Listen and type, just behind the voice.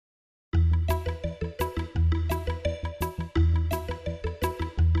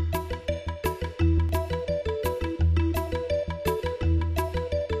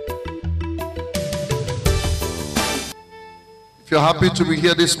If you're happy to be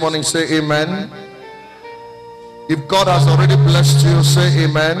here this morning, say amen. If God has already blessed you, say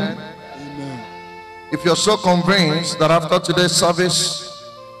amen. Amen. If you're so convinced that after today's service,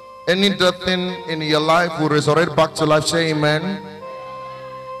 any dead thing in your life will resurrect back to life, say amen.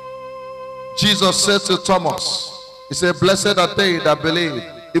 Jesus said to Thomas, he said, blessed are they that believe,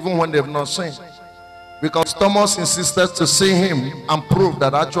 even when they've not seen. Because Thomas insisted to see him and prove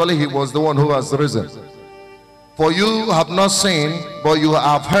that actually he was the one who has risen. For you have not seen, but you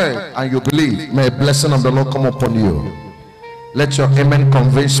have heard and you believe. May a blessing of the Lord come upon you. Let your amen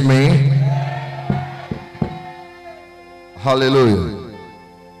convince me. Hallelujah.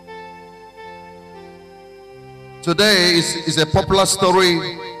 Today is a popular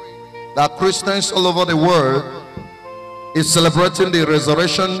story that Christians all over the world is celebrating the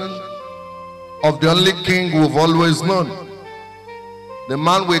resurrection of the only king we've always known. The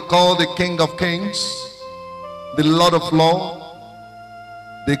man we call the King of Kings, the Lord of Lords,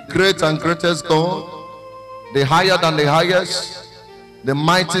 the great and greatest God, the higher than the highest, the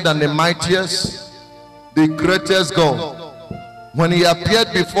mighty than the mightiest, the greatest God. When he appeared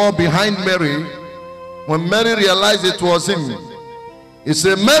behind Mary, when Mary realized it was him, he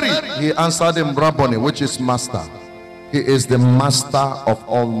said, Mary. He answered him, Rabboni, which is master. He is the master of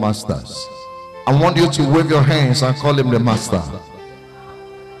all masters. I want you to wave your hands and call him the master.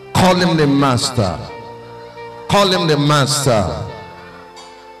 Call him the master. Call him the master.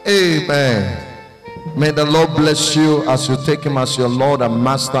 Amen. May the Lord bless you as you take him as your Lord and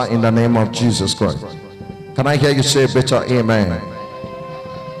master in the name of Jesus Christ. Can I hear you say better amen?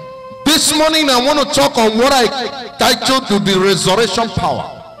 This morning I want to talk on what I titled to the resurrection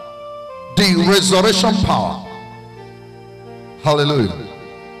power. The resurrection power. Hallelujah.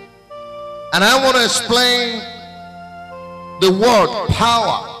 And I want to explain the word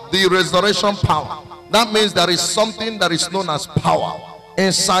power, the resurrection power. That means there is something that is known as power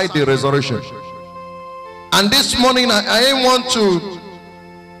inside the resurrection. And this morning I want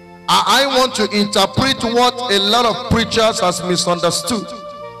to interpret what a lot of preachers has misunderstood.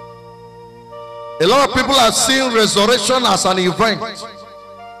 A lot of people are seeing resurrection as an event.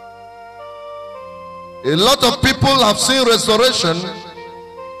 A lot of people have seen resurrection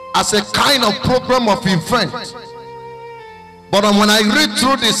as a kind of program of event. But when I read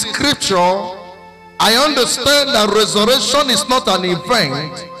through the scripture, I understand that resurrection is not an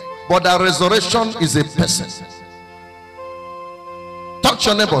event, but that resurrection is a person. Touch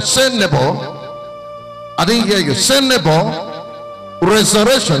your neighbor. Say neighbor. I didn't hear you. Say neighbor.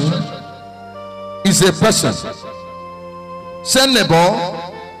 Resurrection is a person. Say neighbor.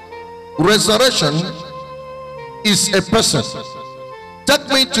 Resurrection is a person. Take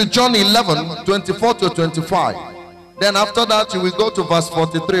me to John 11, 24 to 25. Then after that you will go to verse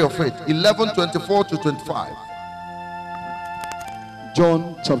 43 of it. 11, 24 to 25.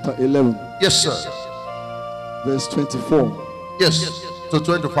 John chapter 11. Yes, sir. Verse 24. Yes, to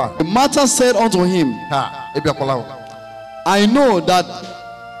 25. Martha said unto him, I know that.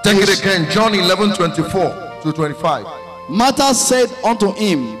 Take it again. John 11, 24 to 25. Martha said unto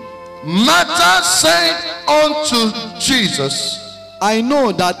him, Martha said unto Jesus, I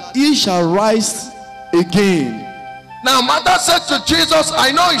know that he shall rise again. Now Martha said to Jesus,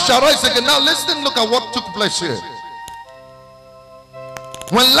 I know he shall rise again. Now listen, look at what took place here.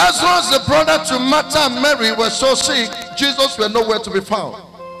 When Lazarus, the brother to Martha and Mary, were so sick, Jesus were nowhere to be found.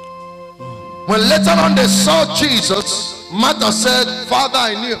 When later on they saw Jesus, Martha said, Father,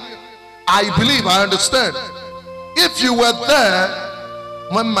 I knew, I believe, I understand. If you were there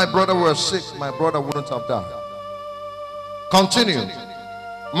when my brother was sick, my brother wouldn't have died. Continue.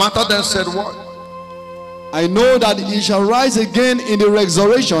 Martha then said what? I know that he shall rise again in the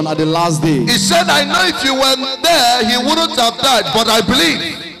resurrection at the last day. He said, I know if you weren't there, he wouldn't have died. But I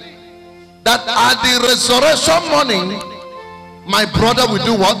believe that at the resurrection morning, my brother will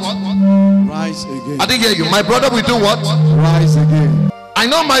do what? Rise again. I didn't hear you. My brother will do what? Rise again. I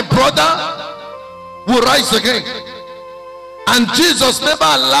know my brother will rise again. And Jesus never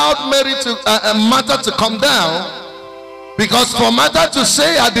allowed Martha to come down, because for Martha to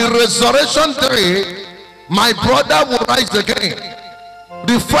say at the resurrection day, my brother will rise again.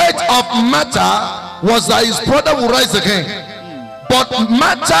 The faith of Martha was that his brother will rise again. But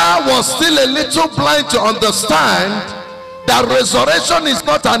Martha was still a little blind to understand that resurrection is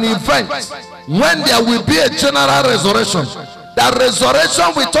not an event when there will be a general resurrection. That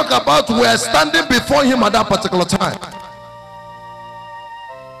resurrection we talk about, we are standing before him at that particular time.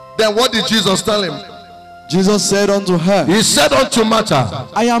 Then what did Jesus tell him? Jesus said unto her, he said unto Martha,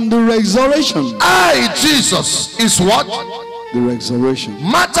 I am the resurrection. I, Jesus, is what? The resurrection.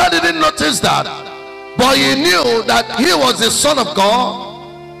 Martha didn't notice that. but he knew that he was the Son of God.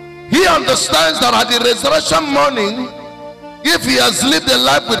 He understands that at the resurrection morning, if he has lived a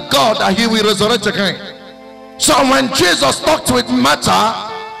life with God, that he will resurrect again. So when Jesus talked with Martha,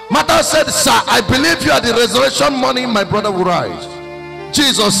 Martha said, "Sir, I believe you at the resurrection morning my brother will rise."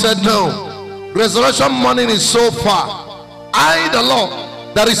 Jesus said, "No, resurrection morning is so far. I, the Lord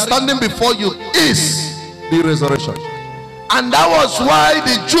that is standing before you, is the resurrection." And that was why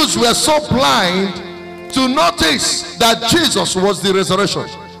the Jews were so blind to notice that Jesus was the resurrection.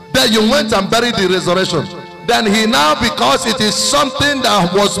 Then you went and buried the resurrection. Then he now, because it is something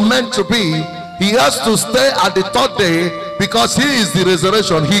that was meant to be, he has to stay at the third day because he is the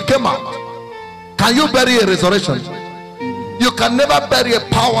resurrection. He came out. Can you bury a resurrection? You can never bury a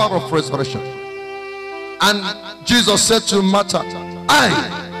power of resurrection. And Jesus said to Martha, "I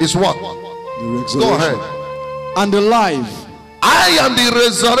is what?" The resurrection. Go ahead. And the life. I am the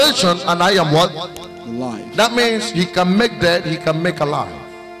resurrection and I am what? The life. That means he can make dead, he can make alive.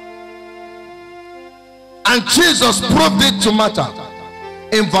 And Jesus proved it to Martha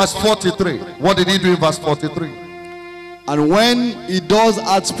in verse 43. What did he do in verse 43? And when he thus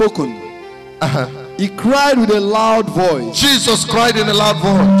had spoken, he cried with a loud voice. Jesus cried in a loud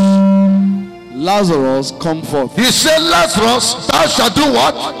voice, "Lazarus, come forth." He said, "Lazarus, thou shalt do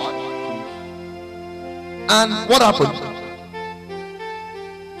what?" And what happened?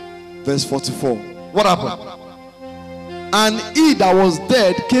 Verse 44. What happened? And he that was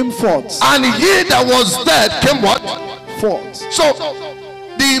dead came forth. And he that was dead came what? Forth. So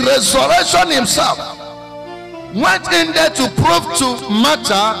the resurrection himself went in there to prove to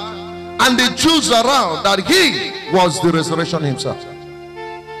Martha and the Jews around that he was the resurrection himself.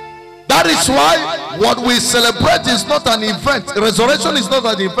 That is why what we celebrate is not an event. Resurrection is not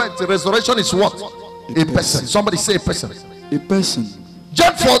an event. Resurrection is what? A person. Somebody say a person. A person.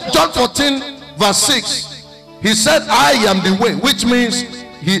 John 14 verse 6. He said, "I am the way," which means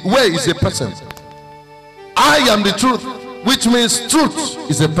way is a person. "I am the truth," which means truth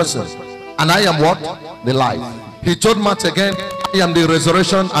is a person. And I am what? The life. He told Martha again, "I am the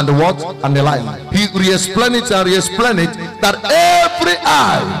resurrection and the what? And the life." He re-explained it and re-explained it that every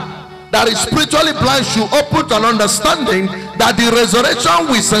eye that is spiritually blind should open to an understanding that the resurrection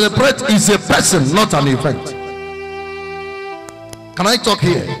we celebrate is a person, not an event. Can I talk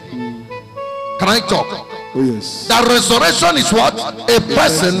here? Can I talk? Oh yes. That resurrection is what? A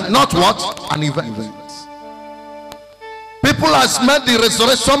person, not what? An event. People has made the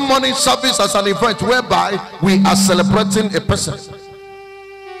resurrection morning service as an event whereby we are celebrating a person.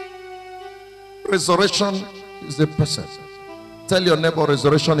 Resurrection is a person. Tell your neighbor,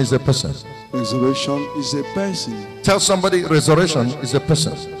 resurrection is a person. Resurrection is a person. Tell somebody, resurrection is a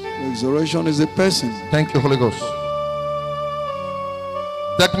person. Resurrection is a person. Thank you, Holy Ghost.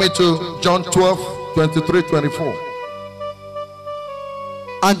 Take me to John 12:23-24.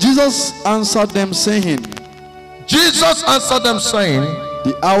 And Jesus answered them, saying, Jesus answered them, saying,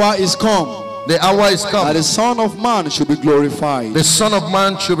 "The hour is come, the hour is come, that the Son of Man should be glorified. the Son of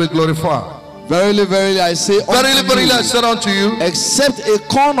Man should be glorified. Verily, verily, I say unto Verily, verily, you, I said unto you, except a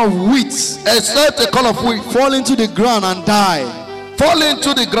corn of wheat except a corn of wheat fall into the ground and die, fall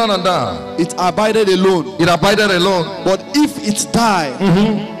into the ground and die, it abided alone. it abided alone. But if it die,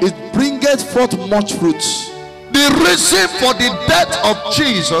 it bringeth forth much fruit." The reason for the death of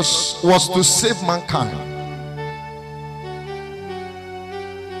Jesus was to save mankind.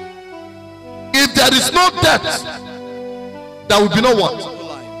 If there is no death, there will be no what?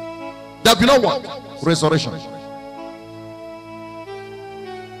 There will be no what? Resurrection.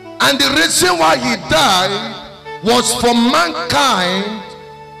 And the reason why he died was for mankind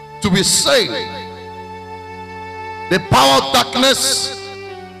to be saved. The power of darkness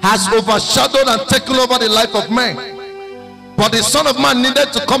has overshadowed and taken over the life of man. But the Son of Man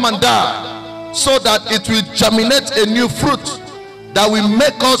needed to come and die so that it will germinate a new fruit that will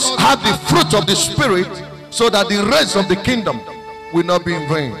make us have the fruit of the Spirit, so that the race of the kingdom will not be in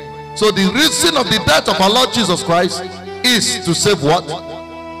vain. So the reason of the death of our Lord Jesus Christ is to save what?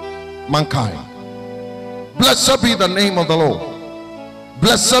 Mankind. Blessed be the name of the Lord.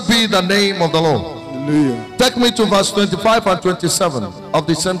 Blessed be the name of the Lord. Hallelujah. Take me to verse 25 and 27 of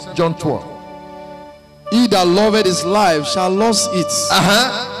the same John 12. He that loveth his life shall lose it,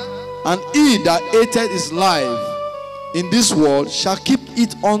 and he that hateth his life in this world shall keep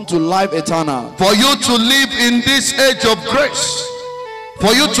it unto life eternal. For you to live in this age of grace,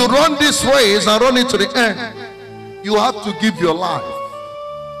 for you to run this race and run it to the end, you have to give your life.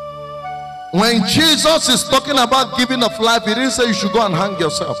 When Jesus is talking about giving of life, he didn't say you should go and hang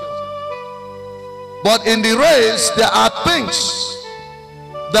yourself. But in the race, there are things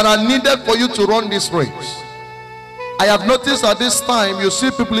that are needed for you to run this race. I have noticed at this time, you see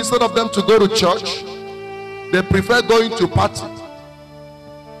people, instead of them to go to church, they prefer going to party.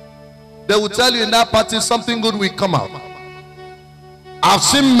 They will tell you in that party something good will come out. I've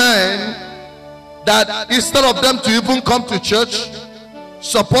seen men that instead of them to even come to church,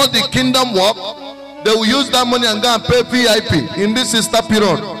 support the kingdom work, they will use that money and go and pay VIP in this Easter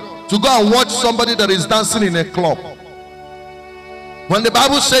period to go and watch somebody that is dancing in a club. When the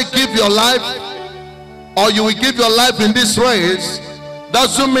Bible says give your life, or you will give your life in this race,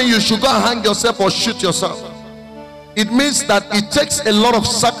 doesn't mean you should go and hang yourself or shoot yourself. It means that it takes a lot of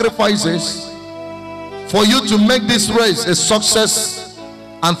sacrifices for you to make this race a success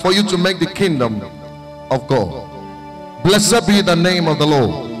and for you to make the kingdom of God. Blessed be the name of the Lord.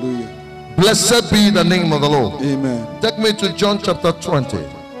 Hallelujah. Blessed be the name of the Lord. Amen. Take me to John chapter 20.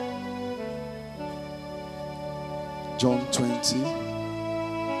 John 20.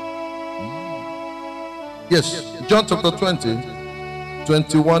 Yes, John chapter 20,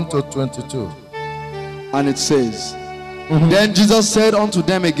 21 to 22. And it says, Then Jesus said unto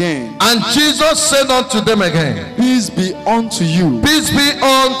them again, and Jesus said unto them again, Peace be unto you. peace be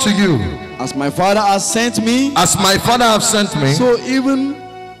unto you. As my Father has sent me, As my Father have sent me, so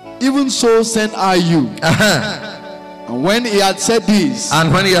even so send I you. And when he had said this,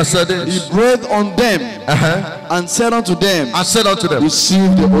 and when he has said he this, breathed on them and said unto them, I said unto them,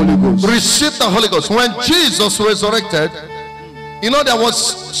 Receive the Holy Ghost. receive the Holy Ghost. When Jesus resurrected, you know, there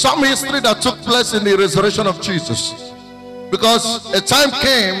was some history that took place in the resurrection of Jesus. Because a time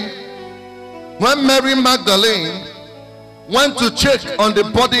came when Mary Magdalene went to check on the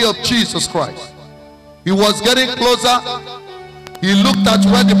body of Jesus Christ. He was getting closer. He looked at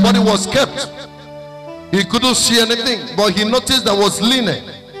where the body was kept. He couldn't see anything, but he noticed there was linen.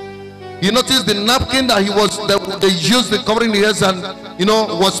 He noticed the napkin that they used the covering the heads and, you know,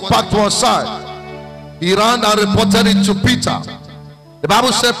 was packed one side. He ran and reported it to Peter. The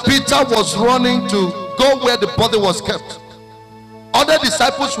Bible said Peter was running to go where the body was kept. Other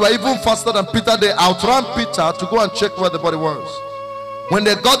disciples were even faster than Peter. They outran Peter to go and check where the body was. When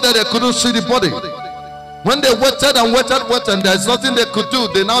they got there, they couldn't see the body. When they waited and waited, and there's nothing they could do,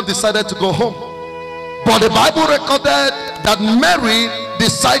 they now decided to go home. But the Bible recorded that Mary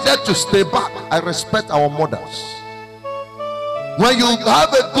decided to stay back. I respect our mothers. When you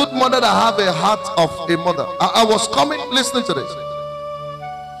have a good mother that have a heart of a mother. I was coming, listening to this.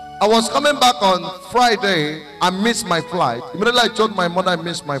 I was coming back on Friday. I missed my flight. Immediately I told my mother I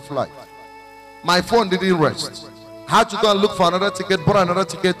missed my flight. My phone didn't rest. I had to go and look for another ticket, bought another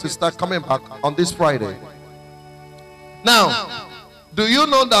ticket to start coming back on this Friday. Now, do you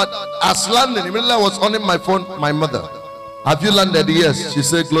know that as landing, immediately I was on my phone, my mother. Have you landed? Yes. She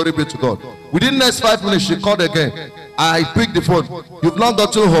said, glory be to God. Within the next 5 minutes, she called again. I picked the phone. You've not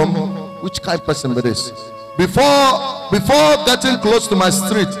got to home. Which kind of person is this? Before getting close to my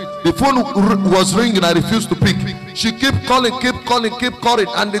street, the phone was ringing. I refused to pick. She kept calling,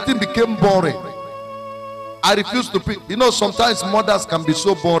 and the thing became boring. I refused to pick. You know, sometimes mothers can be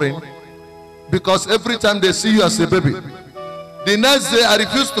so boring because every time they see you as a baby. The next day, I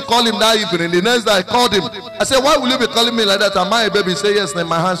refused to call him that evening. The next day, I called him. I said, why will you be calling me like that? Am I a baby? He said, yes, in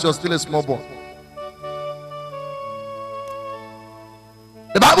my hands, you're still a small boy.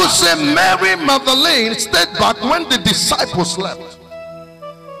 The Bible says Mary Magdalene stayed back when the disciples left.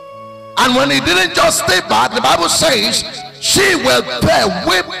 And when he didn't just stay back, the Bible says she was there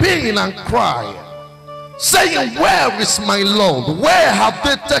weeping and crying, saying, where is my Lord? Where have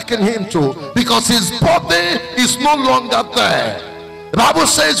they taken him to? Because his body is no longer there. The Bible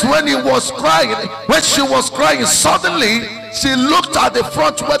says when he was crying, when she was crying, suddenly she looked at the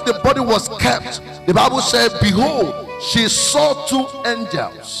front where the body was kept. The Bible said, behold, she saw two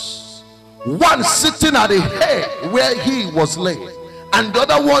angels, one sitting at the head where he was laid, and the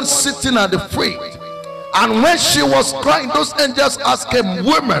other one sitting at the feet. And when she was crying, those angels asked him,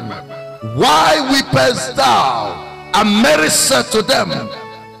 women, why weepest thou? And Mary said to them,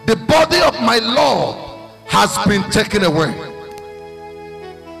 the body of my Lord has been taken away.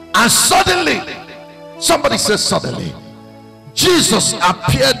 And suddenly, somebody says suddenly, Jesus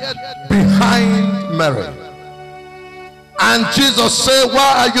appeared behind Mary. And Jesus said,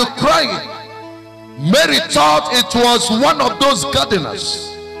 why are you crying? Mary thought it was one of those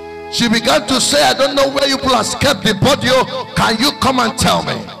gardeners. She began to say, I don't know where you people have kept the body. Can you come and tell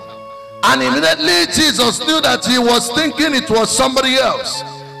me? And immediately Jesus knew that he was thinking it was somebody else.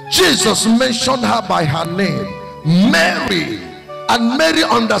 Jesus mentioned her by her name, Mary. And Mary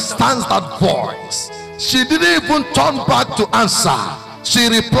understands that voice. She didn't even turn back to answer. She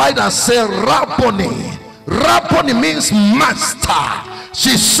replied and said, Rabboni. Rabboni means master.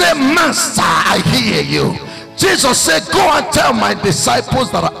 She said, Master, I hear you. Jesus said, go and tell my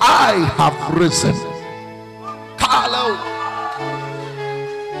disciples that I have risen. Hello.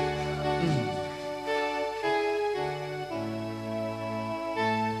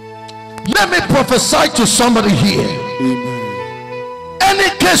 Let me prophesy to somebody here. Amen. Any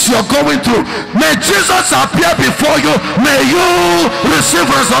case you're going through, may Jesus appear before you. May you receive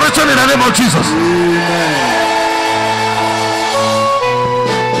resurrection in the name of Jesus. Amen.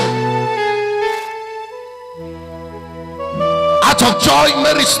 Out of joy,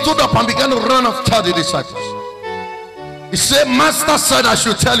 Mary stood up and began to run after the disciples. He said, Master said I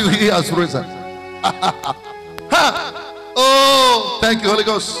should tell you he has risen. Oh, thank you, Holy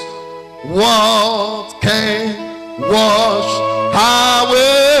Ghost. What can wash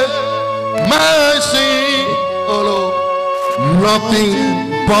away my sin? Oh Lord, nothing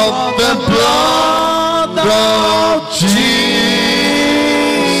but the blood of Jesus.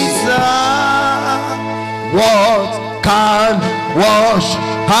 What can wash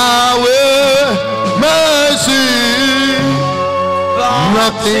away my sin?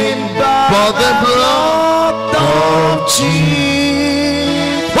 Nothing but the blood of Jesus.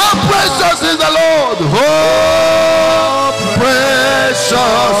 Oh, precious is the Lord. Oh,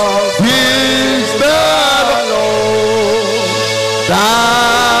 precious is the Lord.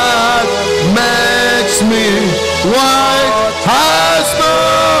 That makes me white as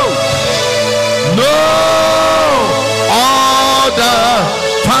snow. No other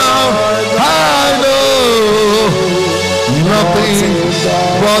found I know. Nothing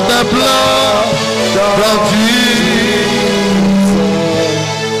but the blood of Jesus.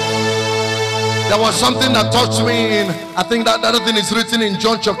 There was something that touched me in, I think that other thing is written in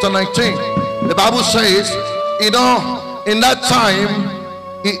John chapter 19. The Bible says, you know, in that time,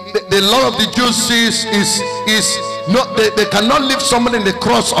 the law of the Jews is not, they cannot leave someone in the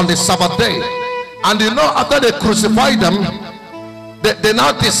cross on the Sabbath day. And you know, after they crucified them, they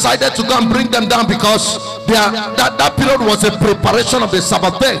now decided to go and bring them down, because that period was a preparation of the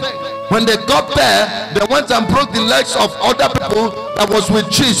Sabbath day. When they got there, they went and broke the legs of other people that was with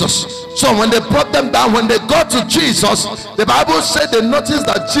Jesus. So when they brought them down, when they got to Jesus, the Bible said they noticed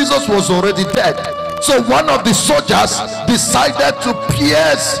that Jesus was already dead. So one of the soldiers decided to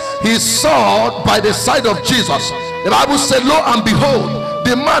pierce his sword by the side of Jesus. The Bible said, lo and behold,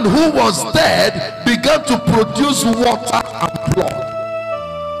 the man who was dead began to produce water and blood,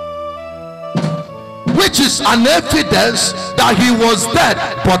 which is an evidence that he was dead,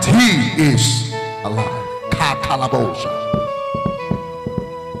 but he is alive.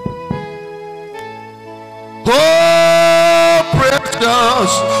 Oh,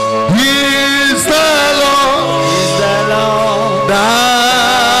 precious is the Lord,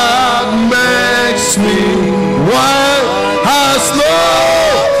 that makes me white as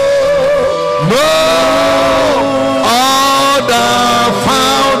snow. No other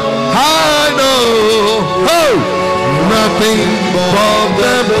found I know. Oh, nothing but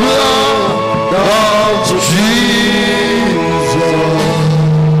the blood of Jesus.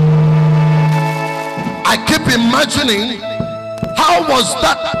 I keep imagining, how was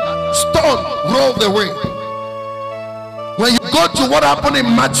that stone rolled away? When you go to what happened in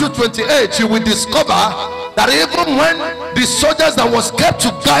Matthew 28, you will discover that even when the soldiers that was kept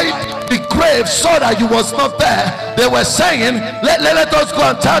to guide the grave saw that he was not there, they were saying, let us go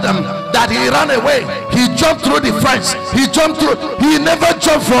and tell them that he ran away. He jumped through the fence. He never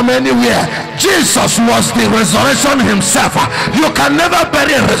jumped from anywhere. Jesus was the resurrection himself. You can never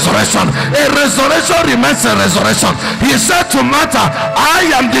bury a resurrection. A resurrection remains a resurrection. He said to Martha, I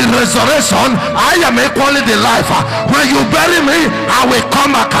am the resurrection, I am equally the life. When you bury me, I will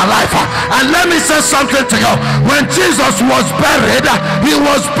come back alive. And let me say something to you. When Jesus was buried, he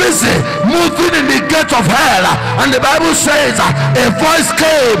was busy moving in the gate of hell, and the Bible says a voice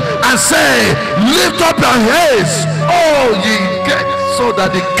came and said, lift up your heads, oh ye gates, so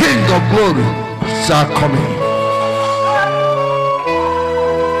that the King of glory shall come in.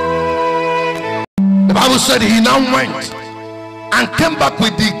 The Bible said he now went and came back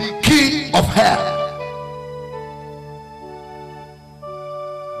with the key of hell.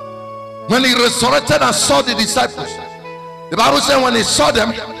 When he resurrected and saw the disciples, the Bible said when he saw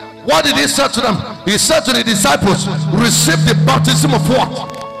them, what did he say to them? He said to the disciples, receive the baptism of what?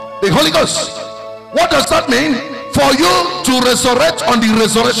 The Holy Ghost. What does that mean? For you to resurrect on the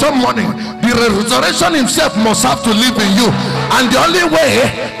resurrection morning, the resurrection himself must have to live in you. And the only way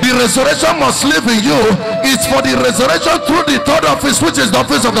the resurrection must live in you is for the resurrection through the third office, which is the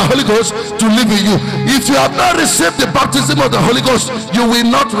office of the Holy Ghost, to live in you. If you have not received the baptism of the Holy Ghost, you will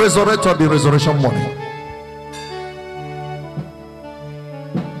not resurrect on the resurrection morning.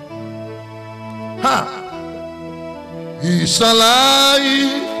 He's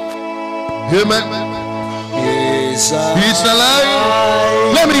alive. Amen. He's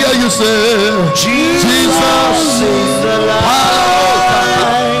alive. Let me hear you say, Jesus is alive.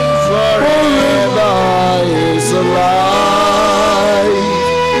 Forever is alive.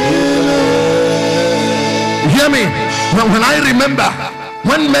 Hear me. When I remember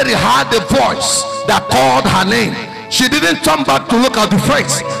when Mary heard the voice that called her name, she didn't turn back to look at the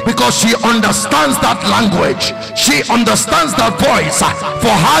face, because she understands that language. She understands that voice.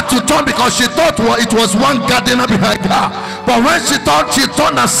 For her to turn, because she thought it was one gardener behind her, but when she thought, she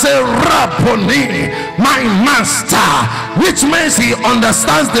turned and said, Rabboni, my master, which means he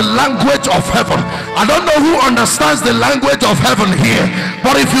understands the language of heaven. I don't know who understands the language of heaven here,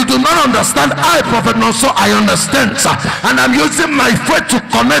 but if you do not understand, I, Prophet Chinonso, I understand, and I'm using my faith to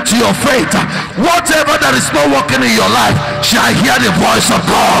connect to your faith. Whatever that is not working in your life shall hear the voice of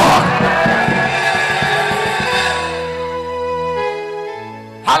God.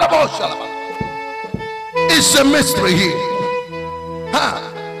 It's a mystery here.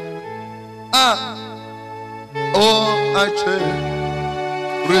 Oh, I change.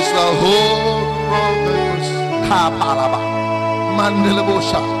 Praise the whole promise.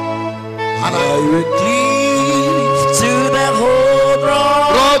 And I will cleave to the whole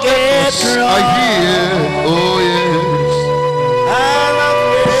rugged cross. I hear, oh yes. And I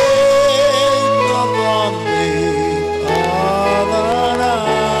wait upon thee all the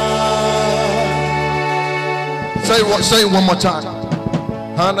night. Say it one more time.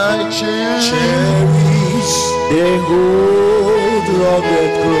 And I cherish the whole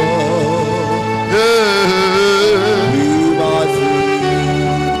rugged cross. Yeah.